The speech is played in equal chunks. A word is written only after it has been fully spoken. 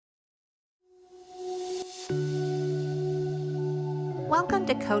Welcome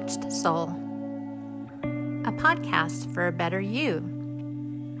to Coached Soul, a podcast for a better you.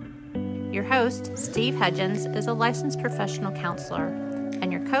 Your host, Steve Hudgens, is a licensed professional counselor,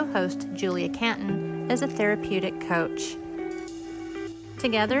 and your co-host, Julia Canton, is a therapeutic coach.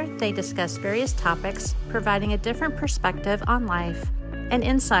 Together, they discuss various topics, providing a different perspective on life and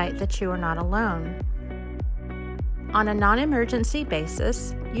insight that you are not alone. On a non-emergency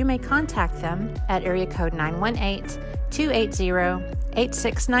basis, you may contact them at area code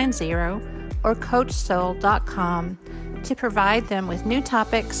 918-280-8690 or coachsoul.com to provide them with new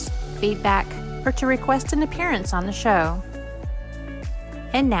topics, feedback, or to request an appearance on the show.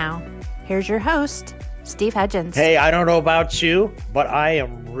 And now, here's your host, Steve Hudgens. Hey, I don't know about you, but I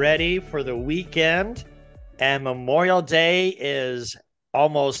am ready for the weekend, and Memorial Day is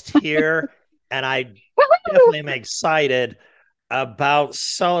almost here, and I definitely am excited about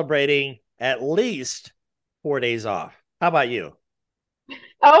celebrating at least 4 days off. How about you?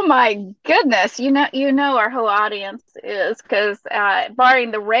 Oh my goodness. You know our whole audience is because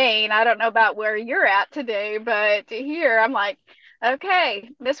barring the rain, I don't know about where you're at today, but here I'm like, okay,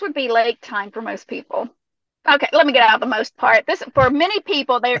 this would be lake time for most people. Okay, let me get out the most part. This for many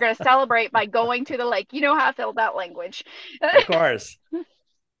people, they're going to celebrate by going to the lake. You know how I feel about language. Of course.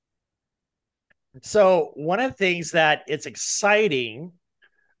 So one of the things that it's exciting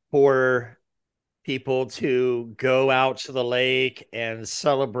for people to go out to the lake and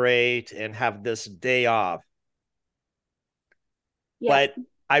celebrate and have this day off. Yeah. But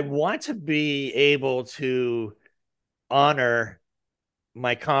I want to be able to honor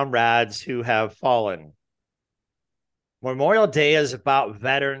my comrades who have fallen. Memorial Day is about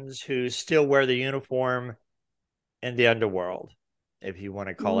veterans who still wear the uniform in the underworld, if you want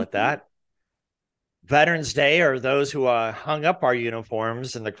to call it that. Veterans Day are those who hung up our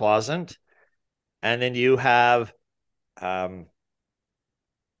uniforms in the closet. And then you have, I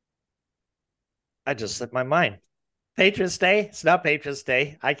just slipped my mind. Patriots Day? It's not Patriots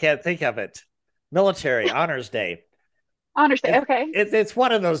Day. I can't think of it. Military Honors Day. Honors Day, okay. It's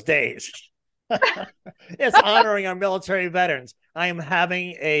one of those days. It's honoring our military veterans. I am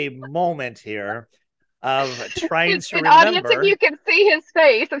having a moment here of trying to remember. Audience, if you can see his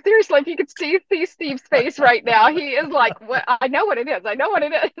face, seriously, if you could see Steve's face right now, he is like, well, I know what it is. I know what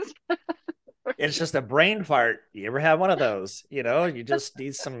it is. It's just a brain fart. You ever have one of those? You know, you just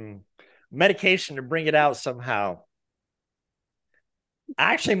need some medication to bring it out somehow.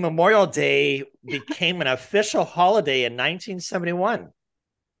 Actually, Memorial Day became an official holiday in 1971.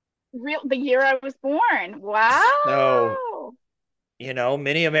 The year I was born. Wow. So, you know,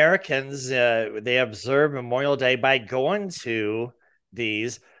 many Americans, they observe Memorial Day by going to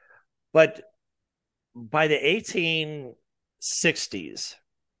these. But by the 1860s,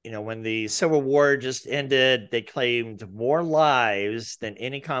 you know, when the Civil War just ended, they claimed more lives than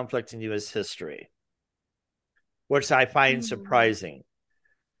any conflict in U.S. history, which I find surprising.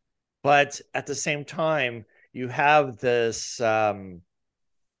 But at the same time, you have this, the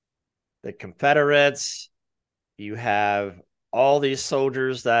Confederates, you have all these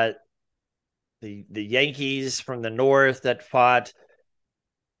soldiers that the Yankees from the North that fought.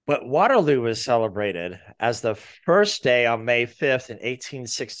 But Waterloo was celebrated as the first day on May 5th in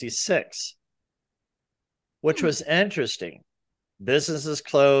 1866, which was interesting. Businesses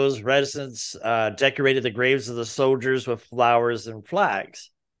closed, residents decorated the graves of the soldiers with flowers and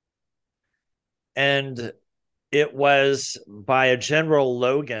flags. And it was by a General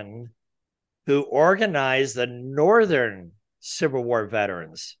Logan who organized the Northern Civil War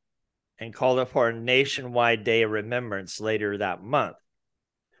veterans and called it for a nationwide day of remembrance later that month.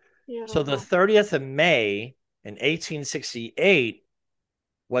 Yeah. So the 30th of May in 1868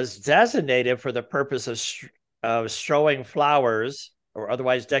 was designated for the purpose of strewing flowers or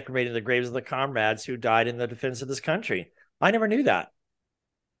otherwise decorating the graves of the comrades who died in the defense of this country. I never knew that.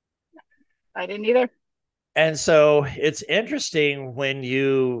 I didn't either. And so it's interesting when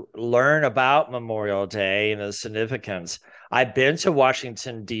you learn about Memorial Day and the significance. I've been to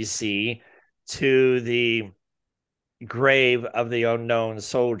Washington, D.C. to the grave of the unknown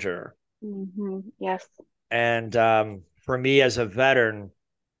soldier. Yes. And for me as a veteran,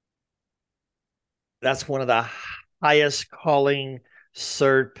 that's one of the highest calling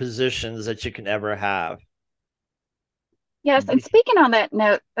cert positions that you can ever have. Yes, and speaking on that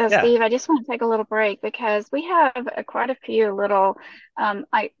note, Steve, I just want to take a little break because we have quite a few little,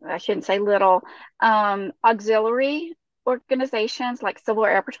 I shouldn't say little, auxiliary organizations like Civil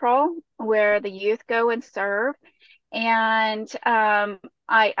Air Patrol where the youth go and serve. And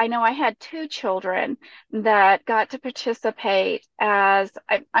I know I had two children that got to participate as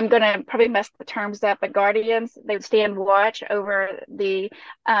I'm going to probably mess the terms up, but guardians. They would stand watch over the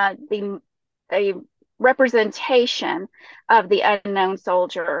representation of the unknown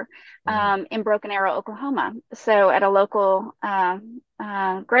soldier in Broken Arrow, Oklahoma. So at a local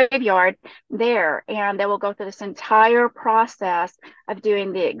graveyard there, and they will go through this entire process of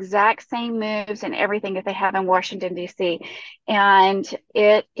doing the exact same moves and everything that they have in Washington, D.C. And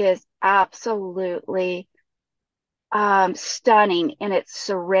it is absolutely stunning in its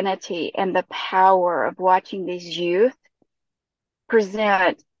serenity and the power of watching these youth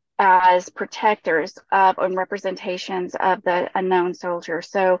present as protectors of and representations of the unknown soldier.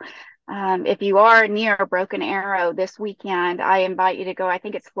 So if you are near Broken Arrow this weekend, I invite you to go. I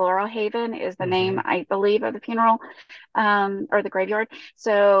think it's Floral Haven is the name, I believe, of the funeral or the graveyard.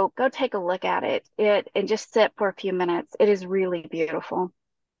 So go take a look at it and just sit for a few minutes. It is really beautiful.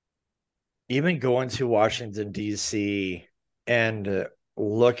 Even going to Washington, D.C. and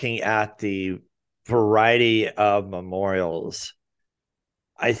looking at the variety of memorials,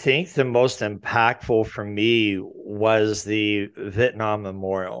 I think the most impactful for me was the Vietnam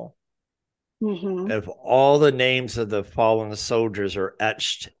Memorial. If all the names of the fallen soldiers are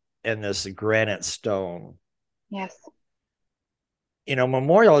etched in this granite stone. Yes. You know,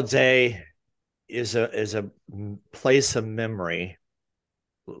 Memorial Day is a place of memory,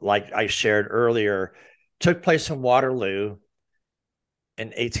 like I shared earlier, took place in Waterloo in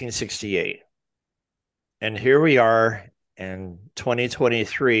 1868. And here we are in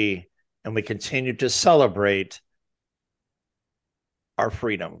 2023, and we continue to celebrate our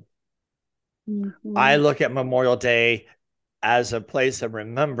freedom. I look at Memorial Day as a place of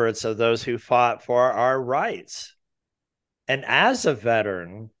remembrance of those who fought for our rights. And as a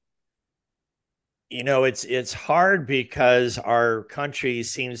veteran, you know, it's hard because our country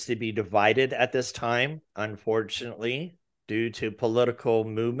seems to be divided at this time, unfortunately, due to political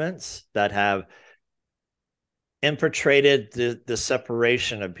movements that have infiltrated the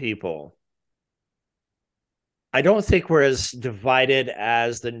separation of people. I don't think we're as divided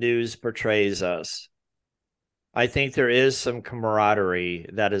as the news portrays us. I think there is some camaraderie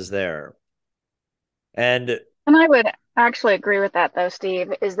that is there. And I would actually agree with that, though,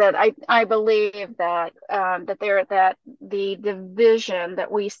 Steve, is that I believe that that the division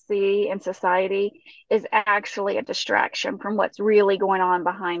that we see in society is actually a distraction from what's really going on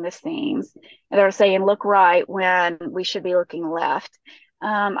behind the scenes. And they're saying look right when we should be looking left.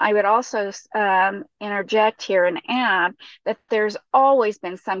 I would also interject here and add that there's always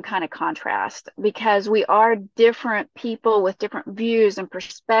been some kind of contrast because we are different people with different views and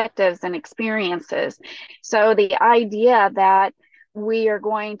perspectives and experiences. So the idea that we are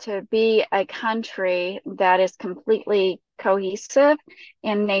going to be a country that is completely cohesive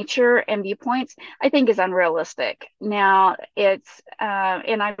in nature and viewpoints, I think is unrealistic. Now,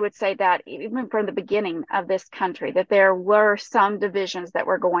 and I would say that even from the beginning of this country, that there were some divisions that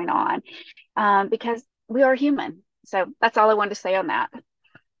were going on because we are human. So that's all I wanted to say on that.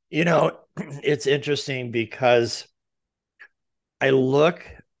 You know, it's interesting because I look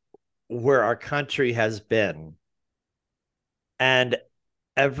where our country has been, and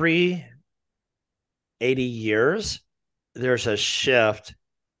every 80 years, there's a shift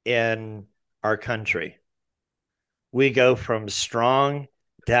in our country. We go from strong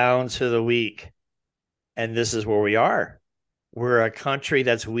down to the weak, and this is where we are. We're a country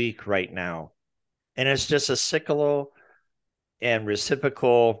that's weak right now, and it's just a cyclical and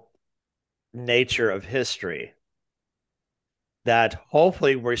reciprocal nature of history that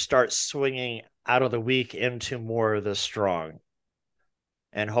hopefully we start swinging out of the weak into more of the strong,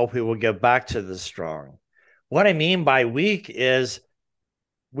 and hopefully we'll get back to the strong. What I mean by weak is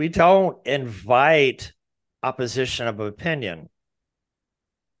we don't invite opposition of opinion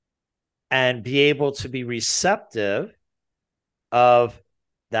and be able to be receptive of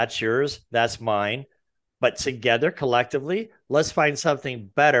that's yours, that's mine, but together collectively, let's find something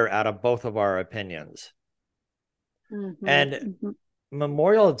better out of both of our opinions. And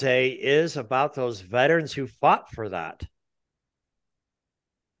Memorial Day is about those veterans who fought for that.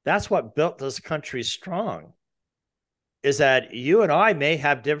 That's what built this country strong, is that you and I may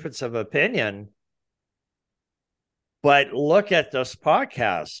have difference of opinion, but look at this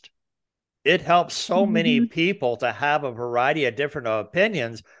podcast. It helps so many people to have a variety of different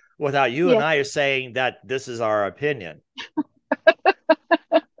opinions without you and I are saying that this is our opinion.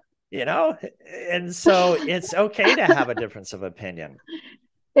 You know, and so it's okay to have a difference of opinion.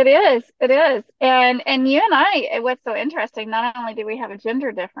 It is. It is. And you and I, what's so interesting, not only do we have a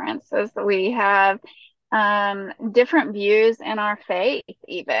gender difference, as we have different views in our faith,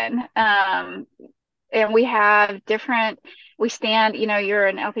 even. And we have different, we stand, you're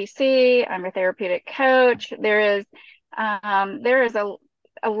an LPC, I'm a therapeutic coach. There is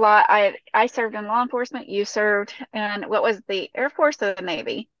a lot. I served in law enforcement. You served in, what was the Air Force or the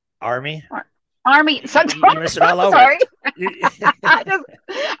Navy? Army. Army. You missed it all over. Sorry. If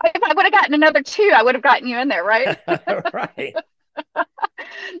I would have gotten another 2, I would have gotten you in there, right? Right.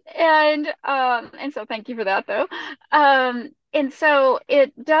 And so thank you for that, though. And so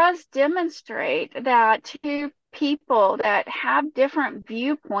it does demonstrate that 2 people that have different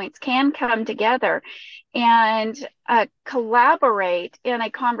viewpoints can come together and collaborate in a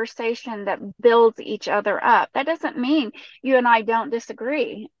conversation that builds each other up. That doesn't mean you and I don't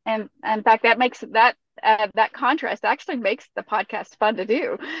disagree. And in fact, that makes that contrast actually makes the podcast fun to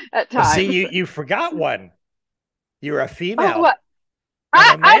do at times. Well, see, you forgot one. You're a female. Oh, what?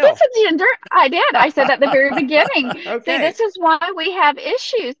 That's a gender. I did. I said at the very beginning. Okay. See, this is why we have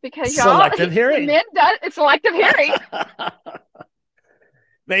issues, because selective hearing. It's selective hearing.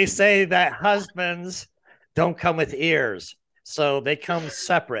 They say that husbands don't come with ears, so they come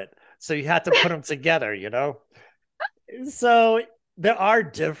separate. So you have to put them together, So there are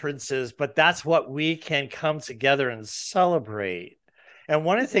differences, but that's what we can come together and celebrate. And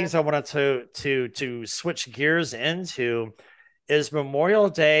one of the things I wanted to switch gears into is Memorial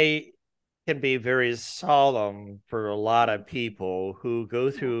Day can be very solemn for a lot of people who go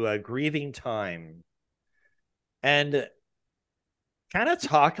through a grieving time. And kind of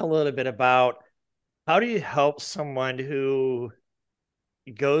talk a little bit about how do you help someone who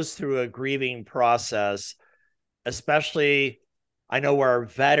goes through a grieving process, especially I know where our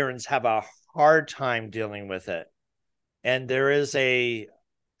veterans have a hard time dealing with it. And there is a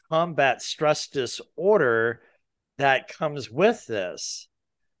combat stress disorder that comes with this.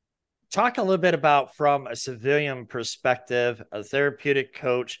 Talk a little bit about, from a civilian perspective, a therapeutic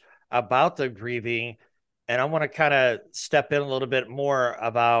coach, about the grieving. And I want to kind of step in a little bit more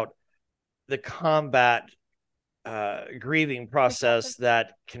about the combat grieving process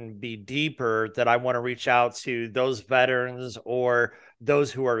that can be deeper, that I want to reach out to those veterans or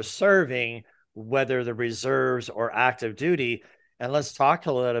those who are serving, whether the reserves or active duty. And let's talk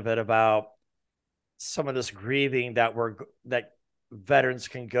a little bit about some of this grieving that veterans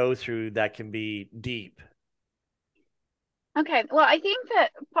can go through that can be deep. Okay, well, I think that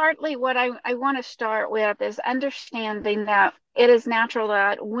partly what I want to start with is understanding that it is natural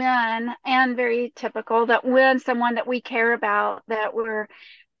that and very typical that when someone that we care about,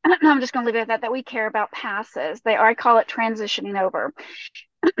 I'm just going to leave it at that we care about, passes, I call it transitioning over,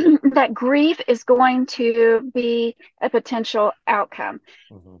 that grief is going to be a potential outcome.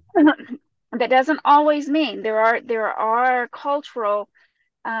 Mm-hmm. That doesn't always mean there are cultural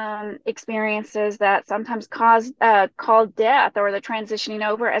experiences that sometimes call death or the transitioning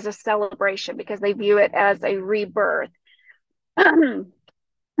over as a celebration, because they view it as a rebirth. I'm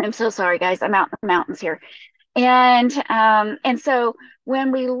so sorry, guys. I'm out in the mountains here. And so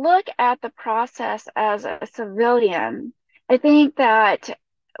when we look at the process as a civilian, I think that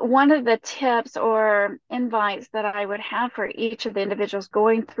one of the tips or invites that I would have for each of the individuals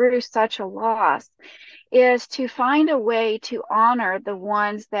going through such a loss is to find a way to honor the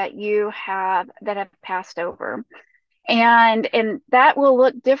ones that that have passed over. And that will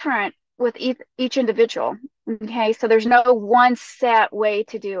look different with each individual. Okay, so there's no one set way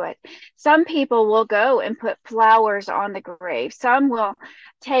to do it. Some people will go and put flowers on the grave. Some will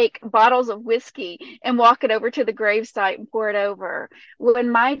take bottles of whiskey and walk it over to the gravesite and pour it over.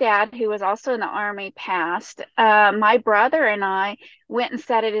 When my dad, who was also in the Army, passed, my brother and I went and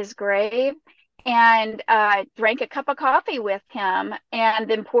sat at his grave and drank a cup of coffee with him and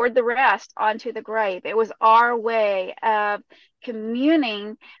then poured the rest onto the grave. It was our way of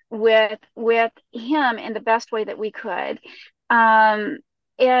communing with him in the best way that we could.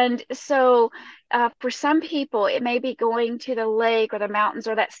 And so for some people, it may be going to the lake or the mountains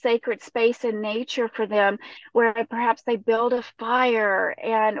or that sacred space in nature for them, where perhaps they build a fire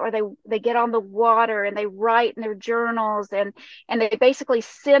or they get on the water and they write in their journals and they basically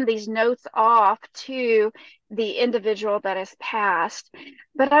send these notes off to the individual that has passed.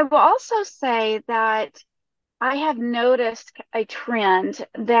 But I will also say that I have noticed a trend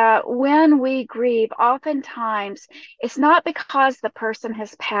that when we grieve, oftentimes it's not because the person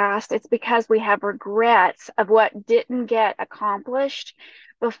has passed, it's because we have regrets of what didn't get accomplished,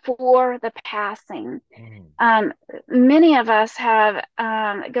 before the passing. Mm. Many of us have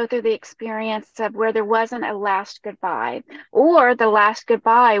go through the experience of where there wasn't a last goodbye, or the last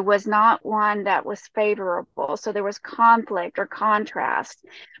goodbye was not one that was favorable. So there was conflict or contrast.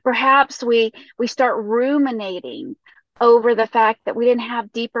 Perhaps we start ruminating over the fact that we didn't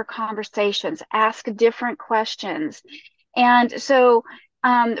have deeper conversations, ask different questions. And so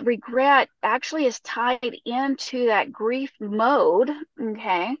regret actually is tied into that grief mode,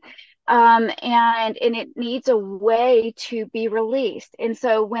 okay? And it needs a way to be released. And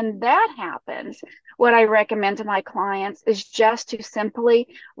so when that happens, what I recommend to my clients is just to simply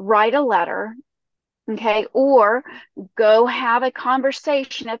write a letter, okay, or go have a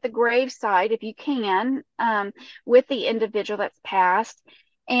conversation at the graveside if you can, with the individual that's passed.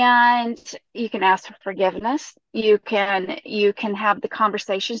 And you can ask for forgiveness. You can have the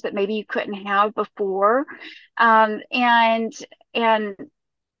conversations that maybe you couldn't have before, and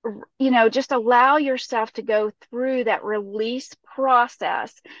just allow yourself to go through that release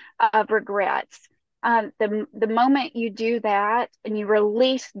process of regrets. The moment you do that and you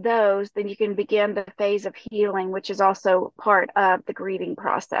release those, then you can begin the phase of healing, which is also part of the grieving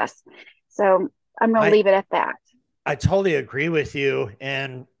process. So I'm going to I leave it at that. I totally agree with you.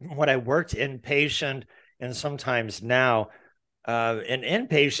 And when I worked inpatient, and sometimes now, in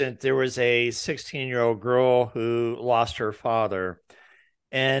inpatient, there was a 16-year-old girl who lost her father,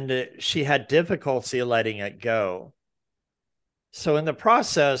 and she had difficulty letting it go. So in the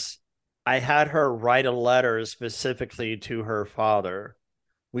process, I had her write a letter specifically to her father.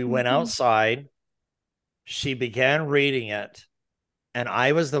 We went Mm-hmm. outside. She began reading it, and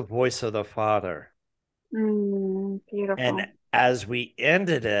I was the voice of the father. And Beautiful. as we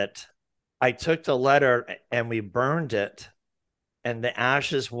ended it, I took the letter and we burned it, and the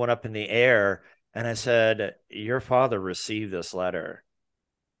ashes went up in the air. And I said, your father received this letter.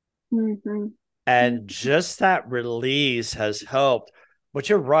 Mm-hmm. And just that release has helped. But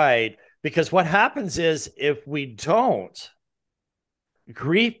you're right, because what happens is if we don't,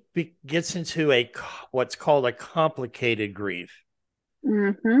 grief gets into what's called a complicated grief.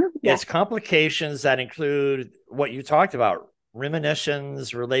 Mm-hmm. It's Yes. complications that include what you talked about,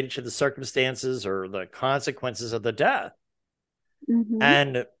 reminiscences related to the circumstances or the consequences of the death. Mm-hmm.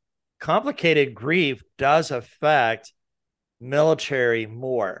 And complicated grief does affect military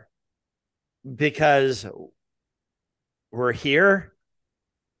more because we're here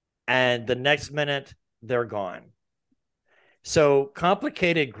and the next minute they're gone. So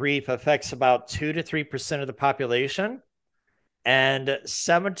complicated grief affects about 2 to 3% of the population and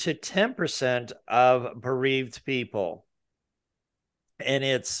 7 to 10% of bereaved people. And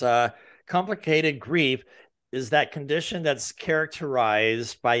it's complicated grief is that condition that's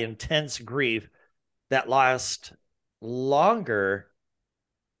characterized by intense grief that lasts longer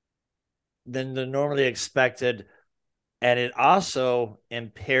than the normally expected, and it also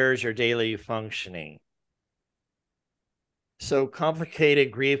impairs your daily functioning. So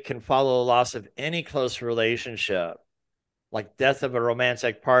complicated grief can follow the loss of any close relationship, like death of a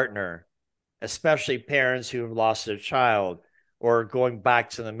romantic partner, especially parents who have lost a child, or going back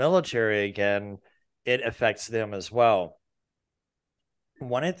to the military again, it affects them as well.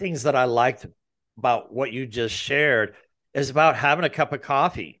 One of the things that I liked about what you just shared is about having a cup of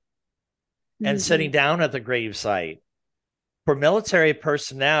coffee and Mm-hmm. sitting down at the gravesite. For military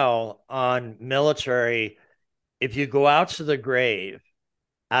personnel on military, if you go out to the grave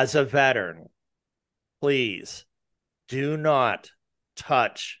as a veteran, please do not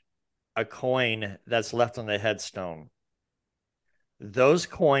touch a coin that's left on the headstone. Those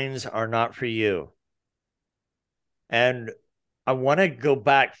coins are not for you. And I want to go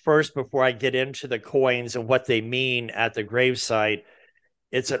back first before I get into the coins and what they mean at the gravesite.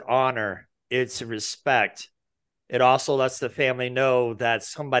 It's an honor, it's a respect. It also lets the family know that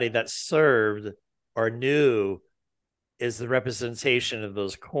somebody that served or knew is the representation of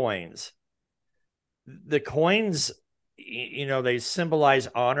those coins. The coins, they symbolize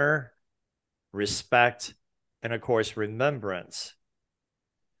honor, respect, and of course, remembrance.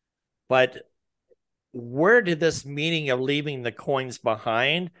 But where did this meaning of leaving the coins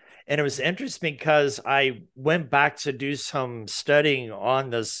behind? And it was interesting because I went back to do some studying on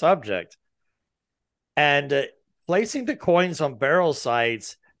this subject, and placing the coins on burial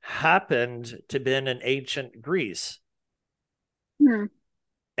sites happened to be in ancient Greece. Mm-hmm.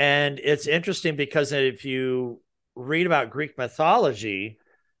 And it's interesting because if you read about Greek mythology,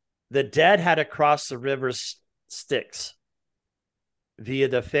 the dead had to cross the river Styx via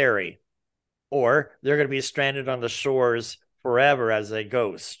the ferry, or they're going to be stranded on the shores forever as a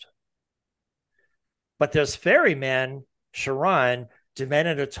ghost. But this ferryman, Charon,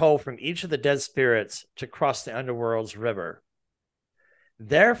 demanded a toll from each of the dead spirits to cross the underworld's river.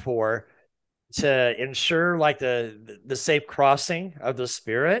 Therefore, to ensure like the safe crossing of the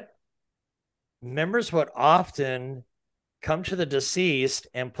spirit, members would often come to the deceased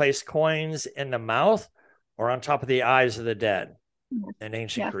and place coins in the mouth or on top of the eyes of the dead in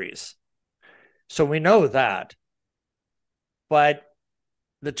ancient Greece. So we know that. But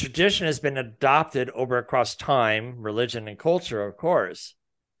the tradition has been adopted over across time, religion, and culture, of course.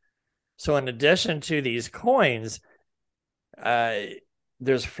 So in addition to these coins,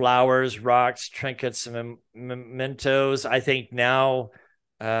 there's flowers, rocks, trinkets, and mementos. I think now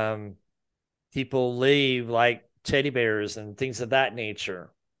people leave like teddy bears and things of that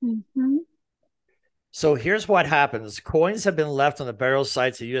nature. Mm-hmm. So here's what happens. Coins have been left on the burial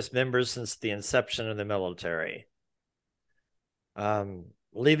sites of U.S. members since the inception of the military.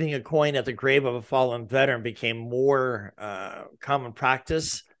 Leaving a coin at the grave of a fallen veteran became more common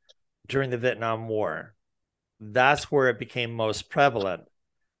practice during the Vietnam War. That's where it became most prevalent.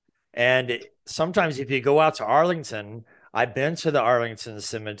 And sometimes if you go out to Arlington, I've been to the Arlington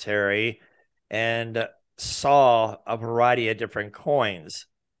Cemetery and saw a variety of different coins.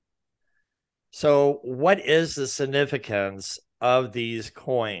 So what is the significance of these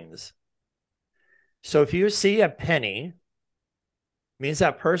coins? So if you see a penny, means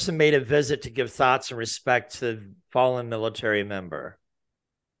that person made a visit to give thoughts and respect to the fallen military member.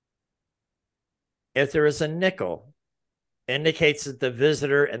 If there is a nickel, indicates that the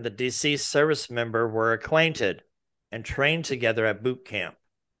visitor and the deceased service member were acquainted and trained together at boot camp.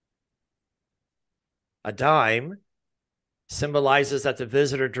 A dime symbolizes that the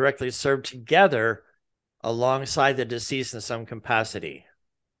visitor directly served together alongside the deceased in some capacity.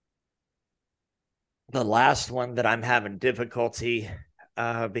 The last one that I'm having difficulty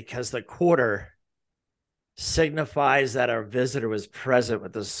because the quarter signifies that our visitor was present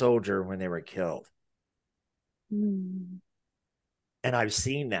with the soldier when they were killed. And I've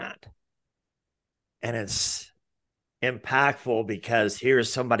seen that. And it's impactful because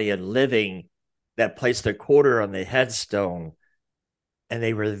here's somebody living that placed a quarter on the headstone and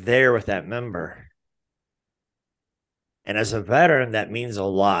they were there with that member. And as a veteran, that means a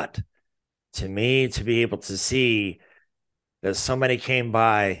lot to me to be able to see that somebody came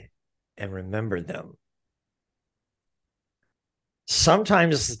by and remembered them.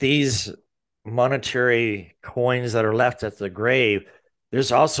 Sometimes these monetary coins that are left at the grave,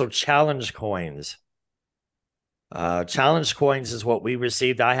 there's also challenge coins. Challenge coins is what we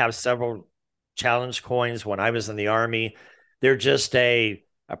received. I have several challenge coins when I was in the Army. They're just a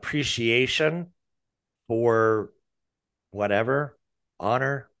appreciation for whatever,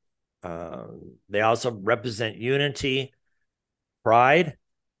 honor. They also represent unity, pride.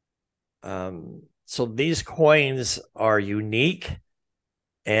 So these coins are unique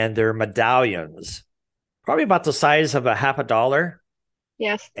and they're medallions, probably about the size of a half a dollar.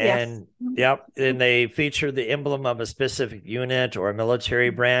 Yes. And yep, and they feature the emblem of a specific unit or a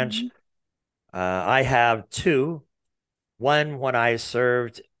military branch. I have two. One when I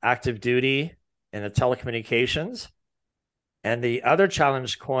served active duty in the telecommunications, and the other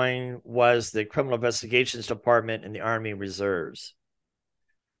challenge coin was the Criminal Investigations Department in the Army Reserves.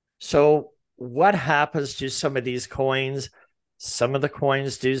 So what happens to some of these coins? Some of the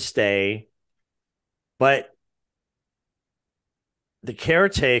coins do stay, but the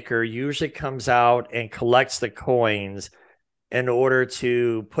caretaker usually comes out and collects the coins in order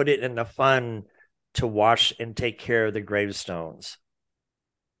to put it in the fund to wash and take care of the gravestones.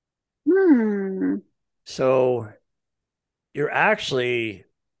 So you're actually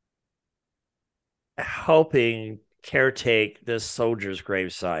helping caretake this soldier's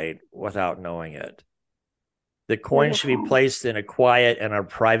gravesite without knowing it. The coin should be placed in a quiet and a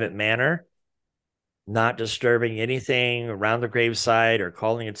private manner, not disturbing anything around the gravesite or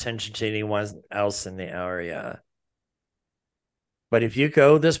calling attention to anyone else in the area. But if you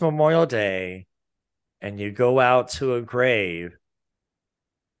go this Memorial Day and you go out to a grave,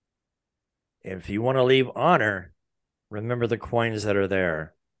 if you want to leave honor, remember the coins that are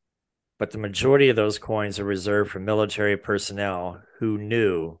there. But the majority of those coins are reserved for military personnel who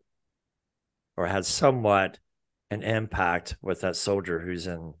knew or had somewhat an impact with that soldier who's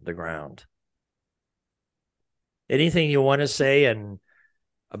in the ground. Anything you want to say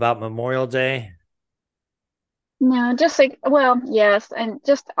about Memorial Day? No, just like, well, yes, and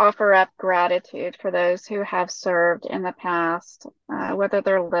just offer up gratitude for those who have served in the past, whether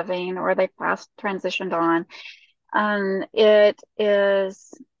they're living or they passed, transitioned on. It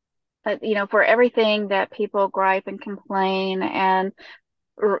is, for everything that people gripe and complain and,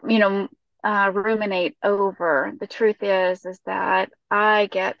 ruminate over. The truth is that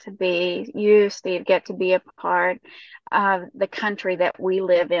you, Steve, get to be a part of the country that we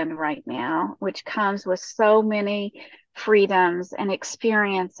live in right now, which comes with so many freedoms and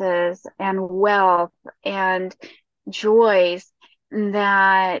experiences and wealth and joys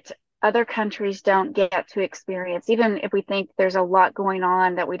that other countries don't get to experience. Even if we think there's a lot going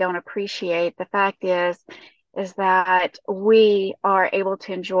on that we don't appreciate, the fact is that we are able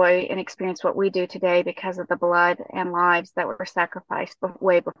to enjoy and experience what we do today because of the blood and lives that were sacrificed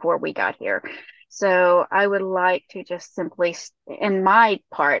way before we got here. So I would like to just simply, in my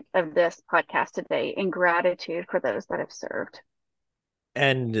part of this podcast today, in gratitude for those that have served.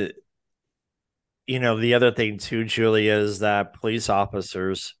 And, the other thing too, Julie, is that police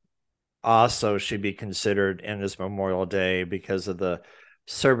officers also should be considered in this Memorial Day because of the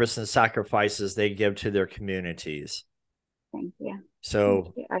service and sacrifices they give to their communities. Thank you.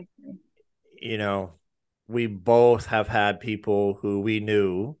 So, Thank you. We both have had people who we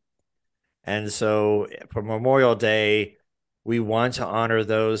knew. And so for Memorial Day, we want to honor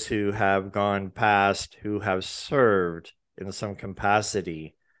those who have gone past, who have served in some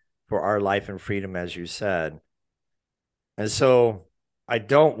capacity for our life and freedom, as you said. And so I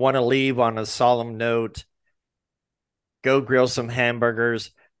don't want to leave on a solemn note. Go grill some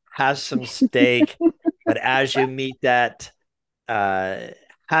hamburgers, have some steak, but as you meet that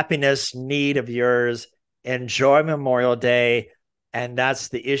happiness need of yours, enjoy Memorial Day. And that's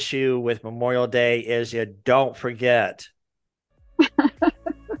the issue with Memorial Day is you don't forget.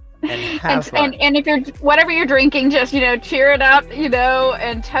 And have fun. And if you're whatever you're drinking, just cheer it up,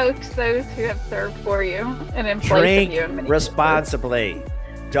 and toast those who have served for you and in place of you. Drink responsibly.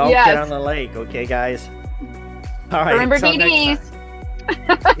 Don't get on the lake, okay, guys? All right. Remember DDs.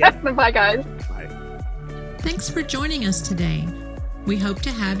 Yep. Bye, guys. Bye. Thanks for joining us today. We hope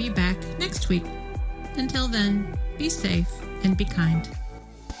to have you back next week. Until then, be safe and be kind.